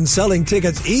buying and selling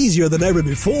tickets easier than ever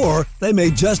before, they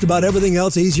make just about everything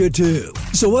else easier too.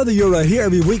 So whether you're a here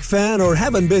every week fan or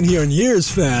haven't been here in years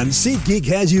fan, SeatGeek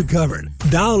has you covered.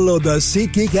 Download the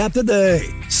SeatGeek app today.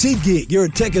 SeatGeek, your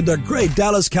ticket to great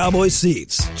Dallas Cowboys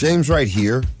seats. James Wright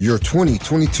here, your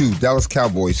 2022 Dallas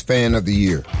Cowboys Fan of the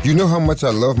Year. You know how much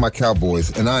I love my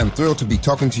Cowboys, and I am thrilled to be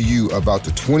talking to you about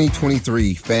the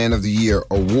 2023 Fan of the Year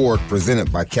award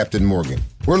presented by Captain Morgan.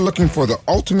 We're looking for the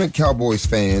ultimate Cowboys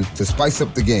fan to spice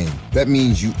up the game. That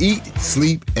means you eat,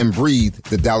 sleep, and breathe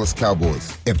the Dallas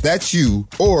Cowboys. If that's you,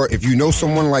 or if you know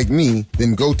someone like me,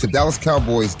 then go to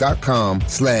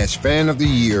DallasCowboys.com/fan of the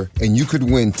year, and you could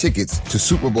win tickets to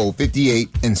Super Bowl 58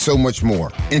 and so much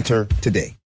more. Enter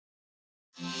today.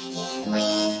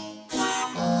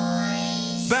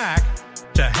 Back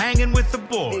to Hangin' with the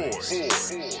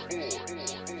Boys.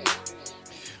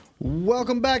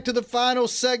 Welcome back to the final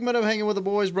segment of Hanging with the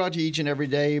Boys, brought to you each and every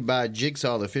day by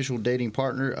Jigsaw, the official dating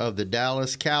partner of the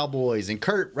Dallas Cowboys. And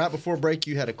Kurt, right before break,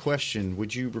 you had a question.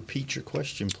 Would you repeat your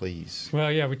question, please?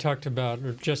 Well, yeah, we talked about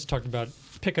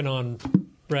picking on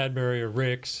Bradbury or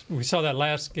Ricks. We saw that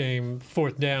last game,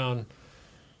 fourth down.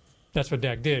 That's what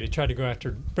Dak did. He tried to go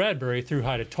after Bradbury, threw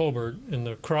high to Tolbert, and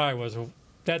the cry was,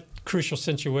 that crucial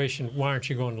situation, why aren't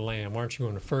you going to Lamb? Why aren't you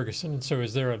going to Ferguson? And so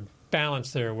is there a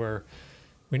balance there where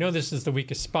we know this is the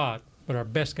weakest spot, but our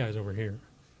best guy's over here?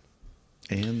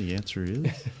 And the answer is?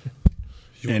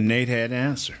 And Nate had the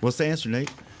answer. What's the answer,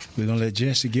 Nate? We're going to let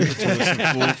Jesse give it to us in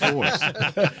full force.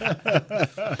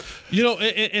 You know,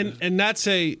 and it's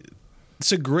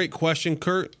a great question,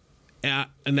 Kurt. And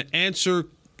the answer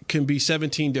can be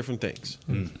 17 different things,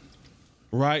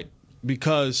 right?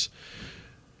 Because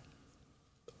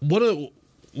one of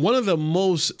the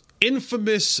most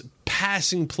infamous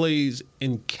passing plays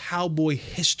in Cowboy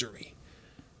history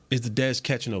is the Dez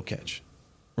catch and no catch,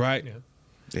 right? Yeah.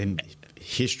 In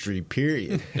history,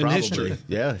 period. In Probably. history,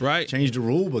 yeah, right? Changed the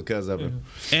rule because of it.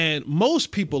 And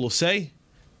most people will say,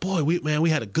 "Boy, we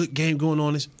had a good game going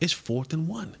on. It's 4th and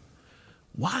 1.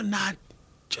 Why not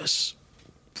just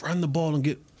run the ball and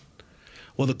get?"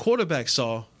 Well, the quarterback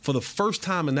saw for the first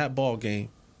time in that ball game,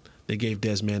 they gave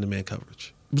Dez man-to-man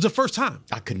coverage. It was the first time.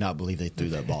 I could not believe they threw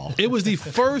that ball. It was the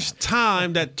first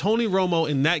time that Tony Romo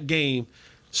in that game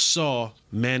saw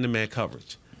man-to-man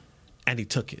coverage, and he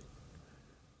took it.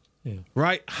 Yeah.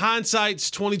 Right? Hindsight's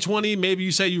 2020. Maybe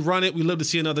you say you run it. We live to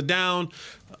see another down.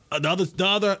 The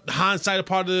other hindsight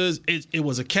part of it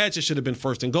was a catch. It should have been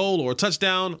 1st and goal or a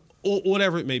touchdown or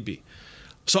whatever it may be.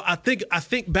 So I think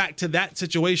back to that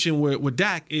situation where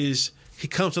Dak is, he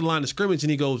comes to the line of scrimmage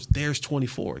and he goes, "There's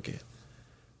 24 again."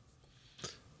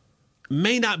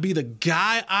 May not be the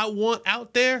guy I want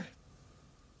out there.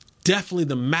 Definitely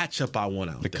the matchup I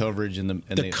want out there. The coverage and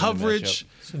the coverage.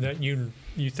 So that you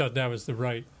thought that was the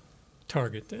right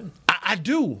target then? I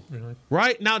do. Really?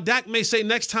 Right? Now, Dak may say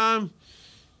next time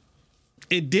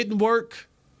it didn't work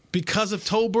because of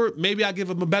Tolbert. Maybe I give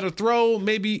him a better throw.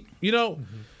 Maybe,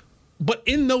 But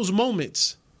in those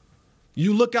moments,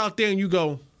 you look out there and you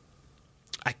go,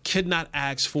 I could not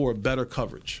ask for a better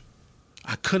coverage.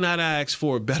 I could not ask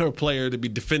for a better player to be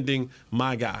defending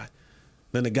my guy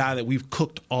than the guy that we've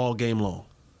cooked all game long.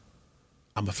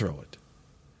 I'm going to throw it.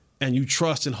 And you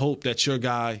trust and hope that your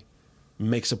guy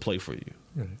makes a play for you.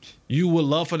 Right. You would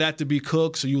love for that to be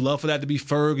Cooks, or you love for that to be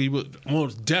Ferg. You would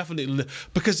most definitely,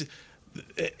 because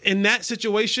in that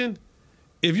situation,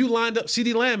 if you lined up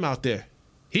CD Lamb out there,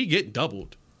 he'd get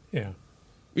doubled. Yeah.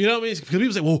 You know what I mean? Because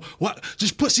people say, well, what?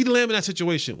 Just put CD Lamb in that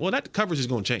situation. Well, that coverage is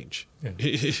going to change. Yeah.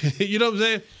 You know what I'm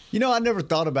saying? You know, I never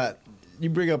thought about, you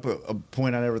bring up a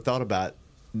point I never thought about.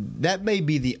 That may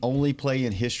be the only play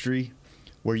in history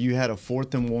where you had a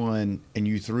 4th and 1 and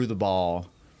you threw the ball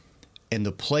and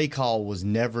the play call was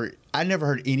never – I never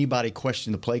heard anybody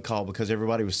question the play call because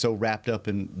everybody was so wrapped up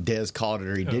in Dez caught it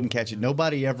or he didn't catch it.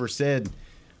 Nobody ever said,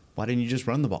 why didn't you just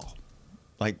run the ball?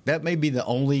 Like, that may be the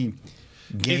only –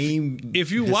 game. If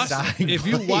you watch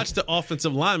the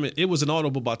offensive lineman, it was an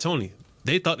audible by Tony.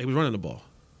 They thought they were running the ball.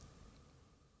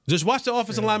 Just watch the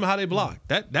offensive lineman how they blocked.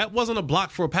 That wasn't a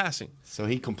block for passing. So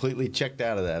he completely checked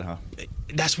out of that, huh?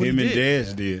 That's what he did. Him and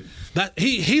Dez did. That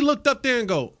he looked up there and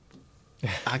go,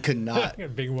 I could not.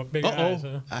 big eyes,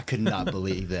 huh? I could not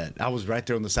believe that. I was right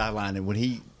there on the sideline, and when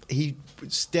he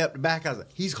stepped back, I was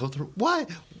like, he's going through.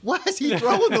 Why is he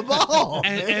throwing the ball?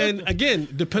 And again,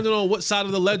 depending on what side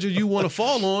of the ledger you want to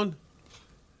fall on,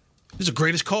 it's the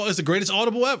greatest call. It's the greatest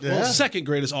audible ever. Yeah. Well, second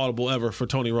greatest audible ever for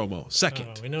Tony Romo.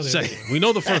 Second. We know second. We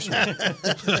know the first one.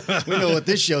 We know what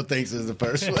this show thinks is the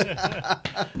first one.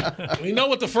 We know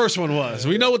what the first one was.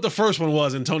 We know what the first one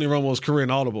was in Tony Romo's career in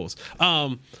audibles.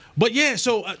 But yeah,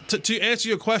 so to answer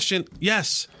your question,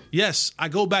 yes, I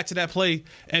go back to that play.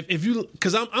 And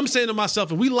because I'm saying to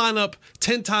myself, if we line up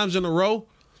 10 times in a row,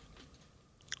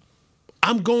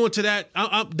 I'm going to that.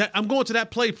 I'm going to that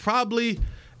play probably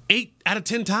 8 out of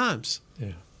 10 times.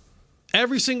 Yeah.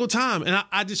 Every single time, and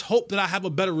I just hope that I have a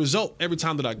better result every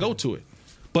time that I go to it.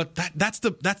 But that's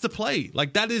the play.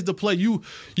 Like, that is the play. You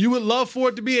would love for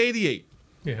it to be 88.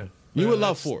 Yeah. You would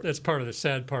love for it. That's part of the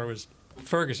sad part was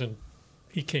Ferguson.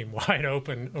 He came wide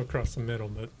open across the middle,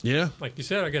 but yeah, like you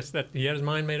said, I guess that he had his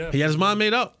mind made up. He had his mind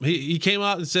made up. He came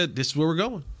out and said, "This is where we're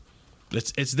going.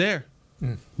 It's there."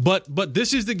 But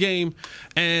this is the game,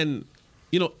 and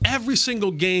every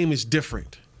single game is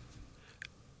different.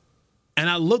 And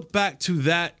I look back to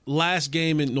that last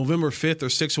game in November 5th or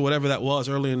 6th or whatever that was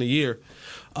early in the year,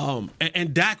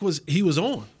 and Dak was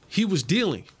on. He was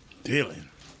dealing.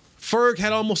 Ferg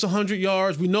had almost 100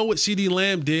 yards. We know what CD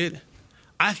Lamb did.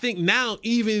 I think now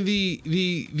even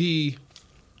the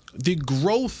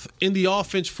growth in the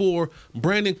offense for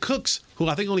Brandon Cooks, who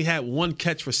I think only had one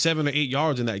catch for 7 or 8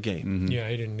 yards in that game. Mm-hmm. Yeah,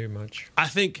 he didn't do much. I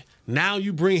think now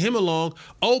you bring him along.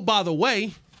 Oh, by the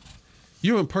way,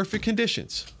 you're in perfect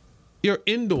conditions. You're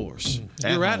indoors.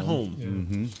 You're at home. Yeah.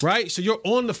 Mm-hmm. Right? So you're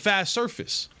on the fast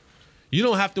surface. You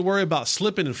don't have to worry about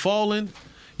slipping and falling.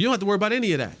 You don't have to worry about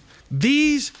any of that.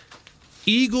 These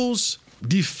Eagles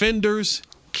defenders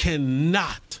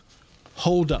cannot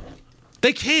hold up.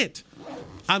 They can't.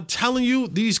 I'm telling you,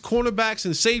 these cornerbacks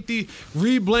and safety,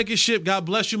 Reed Blankenship, God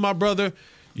bless you, my brother,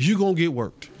 you're going to get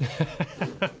worked.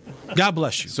 God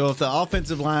bless you. So if the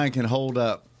offensive line can hold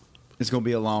up, it's going to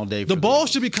be a long day. The ball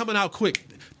should be coming out quick.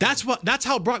 That's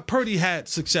how Brock Purdy had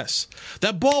success.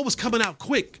 That ball was coming out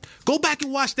quick. Go back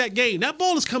and watch that game. That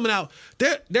ball is coming out.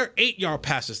 They're 8-yard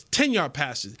passes, 10-yard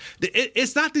passes.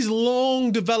 It's not these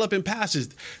long developing passes.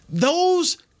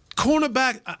 Those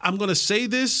cornerback, I'm going to say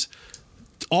this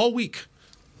all week.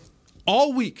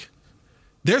 All week.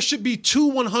 There should be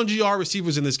 2 100-yard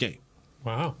receivers in this game.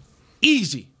 Wow.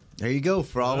 Easy. There you go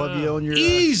for all of you on your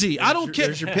easy. I don't care.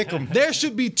 There's your pick 'em. There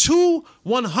should be 2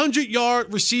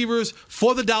 100-yard receivers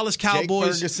for the Dallas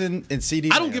Cowboys. Jake Ferguson and CD.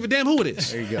 I don't give a damn who it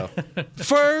is. There you go.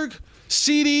 Ferg,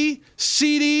 CD,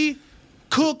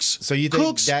 Cooks. So you think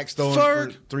Cooks, Dak's throwing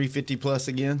Ferg, for 350 plus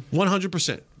again?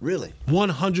 100%. Really?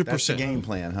 100%. That's the game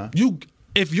plan, huh?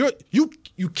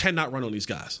 You cannot run on these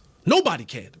guys. Nobody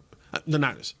can. The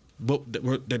Niners, but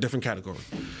they're different category.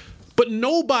 But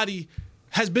nobody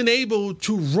has been able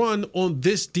to run on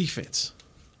this defense.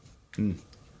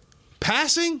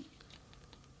 Passing,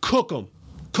 cook them.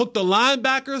 Cook the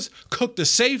linebackers, cook the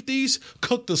safeties,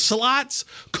 cook the slots,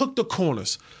 cook the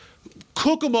corners.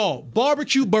 Cook them all.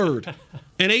 Barbecue Bird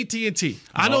and AT&T.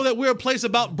 I know that we're a place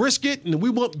about brisket and we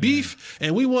want beef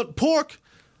and we want pork.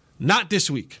 Not this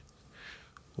week.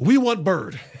 We want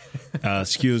bird.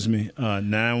 Excuse me,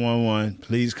 911.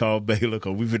 Please call Baylor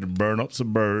because we're going to burn up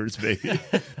some birds, baby.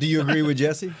 Do you agree with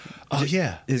Jesse? Oh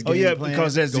yeah, His game plan,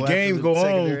 because as the game go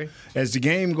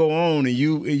on, and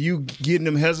you getting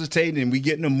them hesitating, and we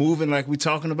getting them moving like we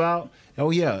talking about. Oh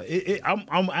yeah,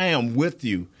 I am with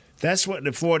you. That's what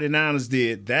the 49ers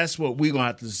did. That's what we're gonna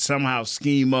have to somehow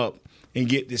scheme up and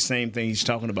get this same thing he's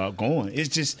talking about going. It's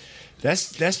just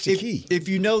that's the key. If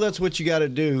you know that's what you got to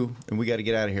do, and we got to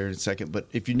get out of here in a second, but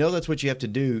if you know that's what you have to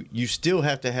do, you still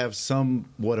have to have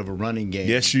somewhat of a running game.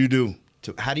 Yes, you do.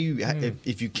 How do you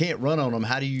if you can't run on them?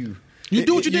 How do you? You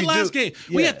do what you did last game.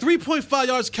 Yeah. We had 3.5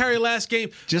 yards carry last game.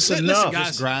 Just enough.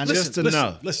 Listen, guys. Just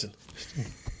enough. Listen.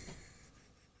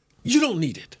 You don't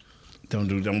need it. Don't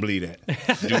believe that.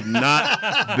 Do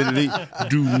not believe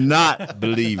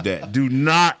that. Do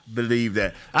not believe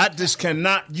that. I just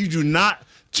cannot. You do not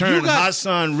turn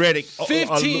Hassan Reddick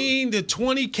 15 to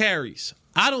 20 carries.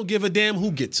 I don't give a damn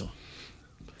who gets them.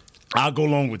 I'll go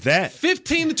along with that.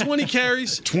 15 to 20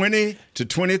 carries. 20 to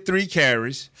 23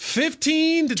 carries.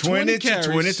 15 to 20 carries.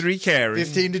 to 23 carries.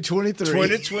 15 to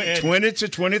 23. 20 to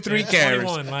 23 carries.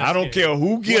 I don't care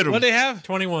who get them. What they have?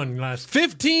 21 last.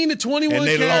 15 to 21 and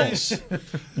they carries. Lost.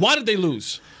 Why did they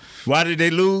lose? Why did they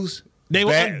lose? They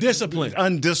were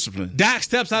undisciplined. Dak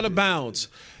steps out of bounds.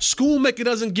 Schoolmaker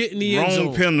doesn't get in the end zone.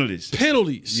 Wrong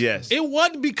penalties. Yes. It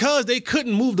wasn't because they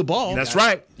couldn't move the ball. That's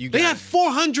right. They had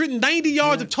 490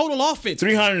 yards of total offense.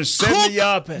 370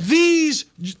 yards.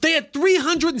 They had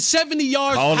 370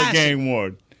 yards Call passing. the game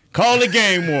warden. Call the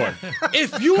game warden.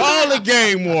 Call the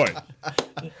game warden.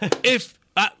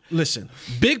 Listen,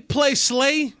 big play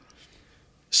Slay,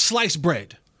 sliced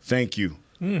bread. Thank you.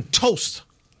 Toast.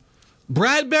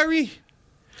 Bradbury,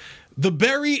 the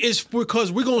berry is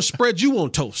because we're going to spread you on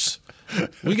toast.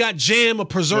 We got jam or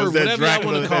preserve, whatever y'all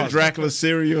want to call it. Dracula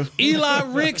cereal. Eli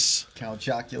Ricks. Count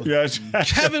Chocula. Yeah.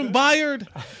 Kevin Byard,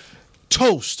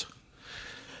 toast.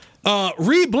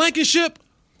 Reed Blankenship,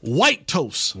 white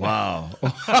toast. Wow.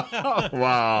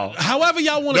 Wow. However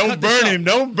y'all want to cut this up.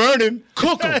 Don't burn him.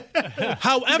 Cook them.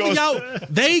 However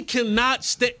they cannot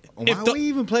stay. Why are we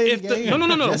even playing the game? No.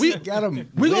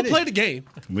 We're going to play the game.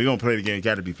 We're going to play the game.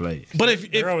 Got to be played. But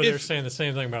if they're over there saying the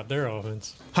same thing about their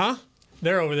offense. Huh?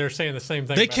 They're over there saying the same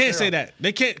thing. They can't say that.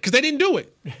 They can't because they didn't do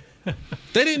it.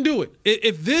 They didn't do it.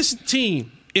 If this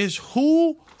team is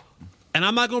who, and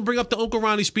I'm not going to bring up the Uncle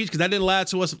Ronnie speech because that didn't last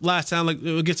to us last time like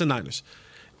against the Niners.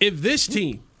 If this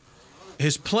team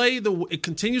has played it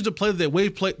continues to play the way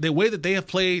that they have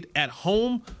played at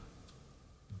home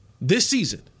this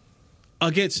season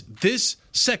against this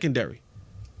secondary,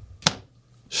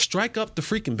 strike up the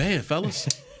freaking band, fellas.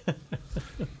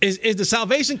 Is the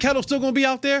Salvation Kettle still going to be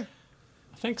out there?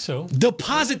 I think so.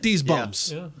 Deposit these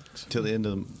bums. Yeah. Till the end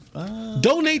of the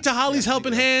donate to Holly's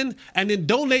Helping Hand, and then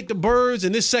donate the birds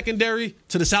in this secondary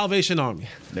to the Salvation Army.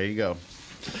 There you go.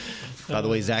 By the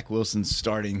way, Zach Wilson's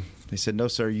starting. They said, no,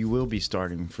 sir, you will be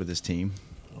starting for this team.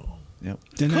 Yep.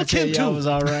 Didn't I tell y'all was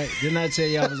all right?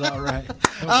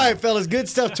 All right, fellas, good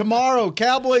stuff. Tomorrow,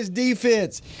 Cowboys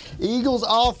defense, Eagles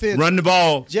offense. Run the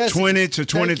ball Jesse, 20 to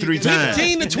 23 times.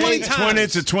 15 to 20 times. 20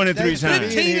 to 23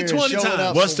 times. 15 to 20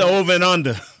 times. What's the over and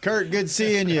under? Kurt, good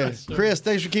seeing you. Chris,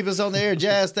 thanks for keeping us on the air.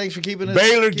 Jazz, thanks for keeping us.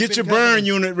 Baylor, get your burn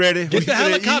unit ready. Get the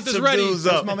helicopters ready.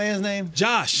 What's my man's name?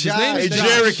 Josh. His Josh. name is Hey, Josh.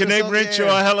 Jerry, can they rent you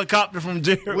a helicopter from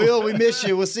Jerry? Will, we miss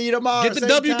you. We'll see you tomorrow. Get the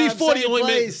same WD-40 time, same ointment.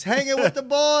 place. Hanging with the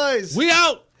boys. We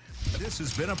out. This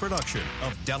has been a production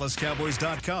of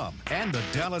DallasCowboys.com and the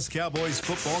Dallas Cowboys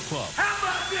Football Club. How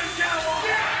about this,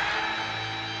 Cowboys?